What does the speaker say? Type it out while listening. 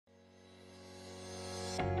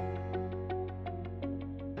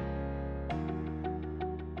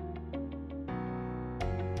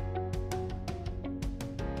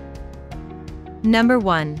Number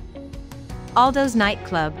 1. Aldo's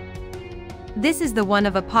Nightclub. This is the one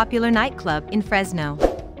of a popular nightclub in Fresno.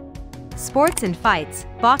 Sports and fights,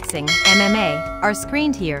 boxing, MMA, are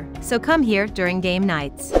screened here, so come here during game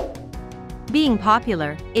nights. Being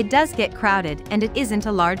popular, it does get crowded and it isn't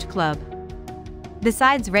a large club.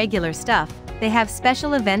 Besides regular stuff, they have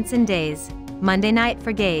special events and days: Monday night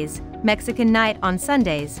for gays, Mexican night on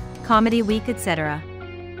Sundays, comedy week, etc.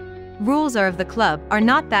 Rules are of the club are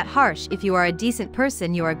not that harsh. If you are a decent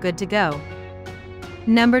person, you are good to go.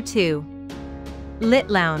 Number 2. Lit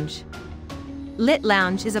Lounge. Lit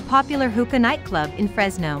Lounge is a popular hookah nightclub in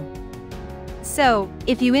Fresno. So,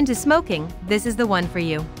 if you into smoking, this is the one for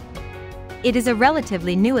you. It is a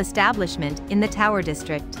relatively new establishment in the Tower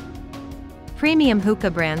District. Premium hookah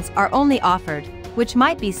brands are only offered, which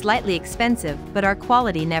might be slightly expensive but are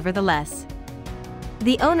quality nevertheless.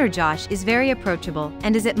 The owner Josh is very approachable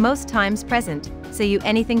and is at most times present, so you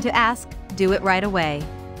anything to ask, do it right away.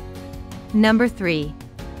 Number 3.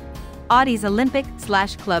 Audie's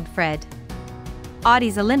Olympic/Club Fred.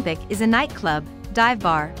 Audie's Olympic is a nightclub, dive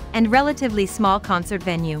bar, and relatively small concert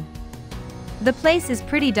venue. The place is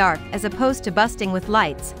pretty dark as opposed to busting with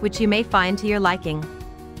lights, which you may find to your liking.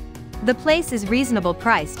 The place is reasonable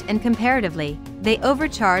priced and comparatively, they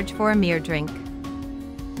overcharge for a mere drink.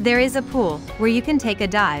 There is a pool, where you can take a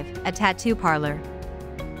dive, a tattoo parlor.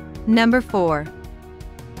 Number 4.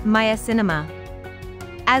 Maya Cinema.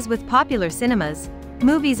 As with popular cinemas,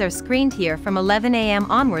 movies are screened here from 11 a.m.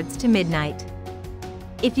 onwards to midnight.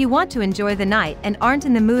 If you want to enjoy the night and aren't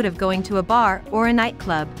in the mood of going to a bar or a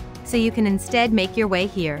nightclub, so you can instead make your way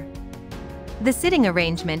here. The sitting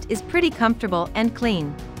arrangement is pretty comfortable and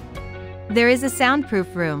clean. There is a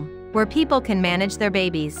soundproof room, where people can manage their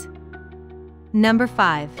babies. Number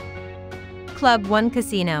 5. Club One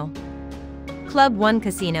Casino. Club One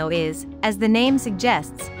Casino is, as the name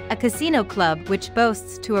suggests, a casino club which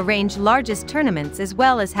boasts to arrange largest tournaments as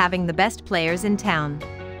well as having the best players in town.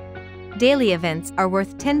 Daily events are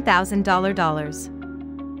worth $10,000.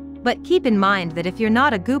 But keep in mind that if you're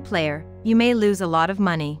not a Go player, you may lose a lot of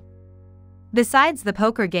money. Besides the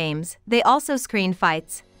poker games, they also screen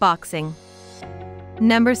fights, boxing.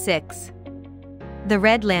 Number 6. The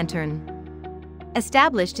Red Lantern.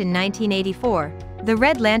 Established in 1984, the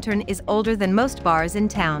Red Lantern is older than most bars in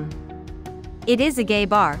town. It is a gay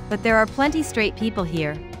bar, but there are plenty straight people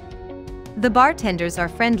here. The bartenders are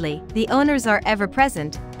friendly, the owners are ever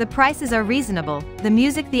present, the prices are reasonable, the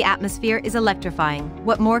music, the atmosphere is electrifying.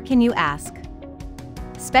 What more can you ask?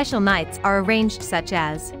 Special nights are arranged such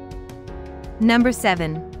as Number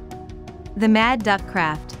 7. The Mad Duck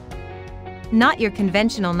Craft. Not your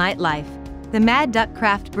conventional nightlife. The Mad Duck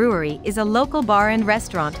Craft Brewery is a local bar and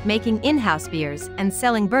restaurant making in-house beers and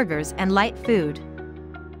selling burgers and light food.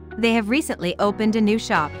 They have recently opened a new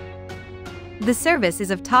shop. The service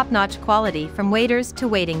is of top-notch quality from waiters to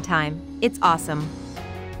waiting time. It's awesome.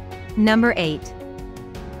 Number 8.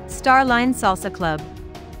 Starline Salsa Club.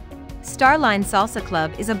 Starline Salsa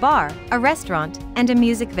Club is a bar, a restaurant, and a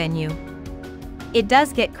music venue. It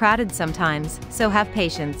does get crowded sometimes, so have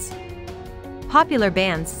patience. Popular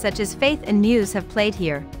bands such as Faith and Muse have played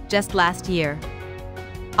here, just last year.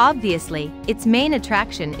 Obviously, its main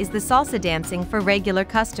attraction is the salsa dancing for regular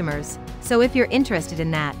customers, so if you're interested in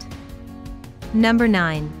that. Number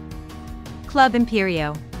 9. Club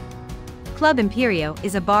Imperio. Club Imperio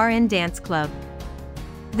is a bar and dance club.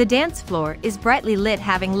 The dance floor is brightly lit,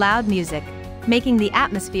 having loud music, making the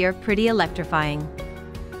atmosphere pretty electrifying.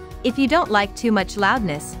 If you don't like too much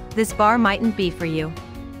loudness, this bar mightn't be for you.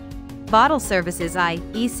 Bottle services,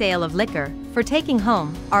 i.e. sale of liquor, for taking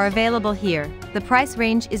home, are available here. The price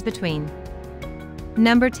range is between.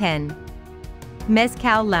 Number 10.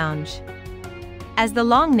 Mezcal Lounge. As the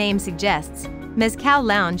long name suggests, Mezcal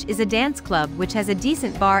Lounge is a dance club which has a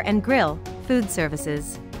decent bar and grill, food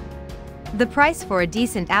services. The price for a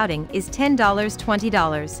decent outing is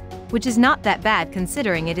 $10–20, which is not that bad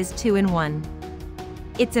considering it is 2-in-1.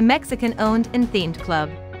 It's a Mexican-owned and themed club.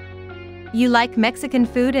 You like Mexican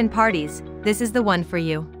food and parties, this is the one for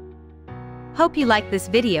you. Hope you like this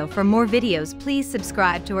video. For more videos, please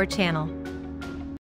subscribe to our channel.